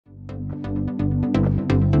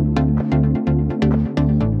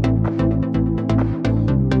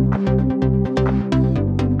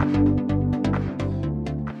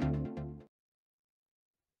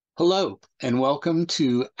Hello, and welcome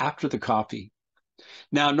to After the Coffee.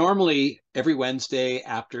 Now, normally every Wednesday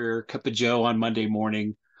after Cup of Joe on Monday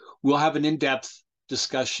morning, we'll have an in-depth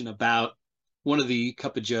discussion about one of the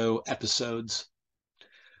Cup of Joe episodes.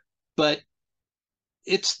 But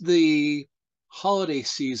it's the holiday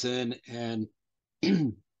season, and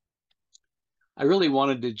I really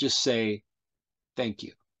wanted to just say thank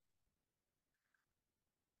you.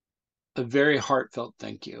 A very heartfelt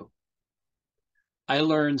thank you. I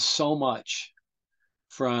learned so much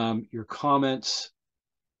from your comments,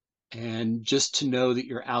 and just to know that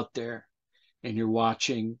you're out there and you're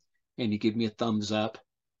watching and you give me a thumbs up.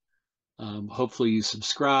 Hopefully you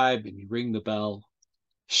subscribe and you ring the bell,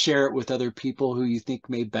 share it with other people who you think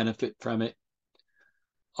may benefit from it,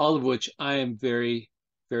 all of which I am very,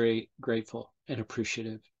 very grateful and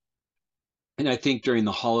appreciative. And I think during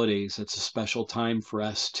the holidays, it's a special time for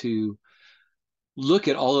us to look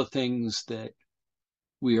at all the things that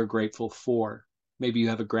we are grateful for. Maybe you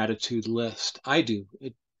have a gratitude list. I do.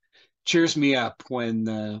 It cheers me up when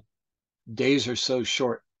the days are so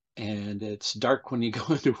short and it's dark when you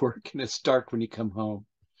go into work and it's dark when you come home.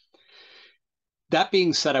 That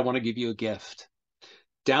being said, I want to give you a gift.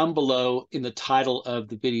 Down below in the title of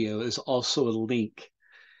the video is also a link.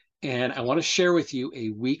 And I want to share with you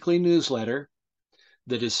a weekly newsletter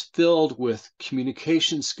that is filled with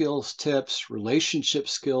communication skills tips, relationship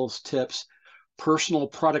skills tips, personal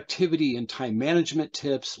productivity and time management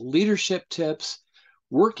tips, leadership tips,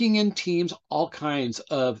 working in teams, all kinds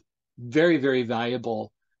of very, very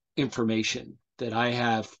valuable information that I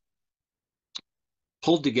have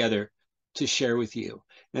pulled together to share with you.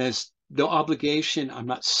 And it's no obligation. I'm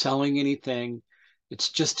not selling anything. It's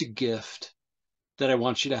just a gift that I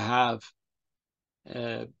want you to have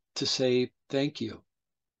to say thank you.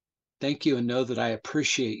 Thank you, and know that I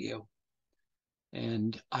appreciate you.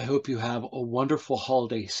 And I hope you have a wonderful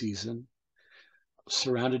holiday season,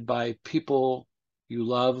 surrounded by people you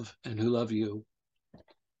love and who love you.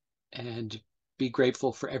 And be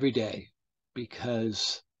grateful for every day,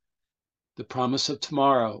 because the promise of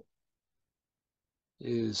tomorrow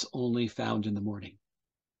is only found in the morning.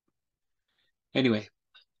 Anyway,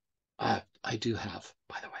 I do have,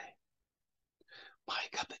 by the way, my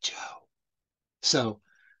cup of Joe. So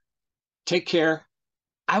take care.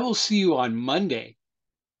 I will see you on Monday,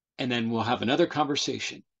 and then we'll have another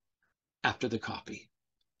conversation after the coffee.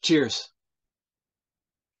 Cheers.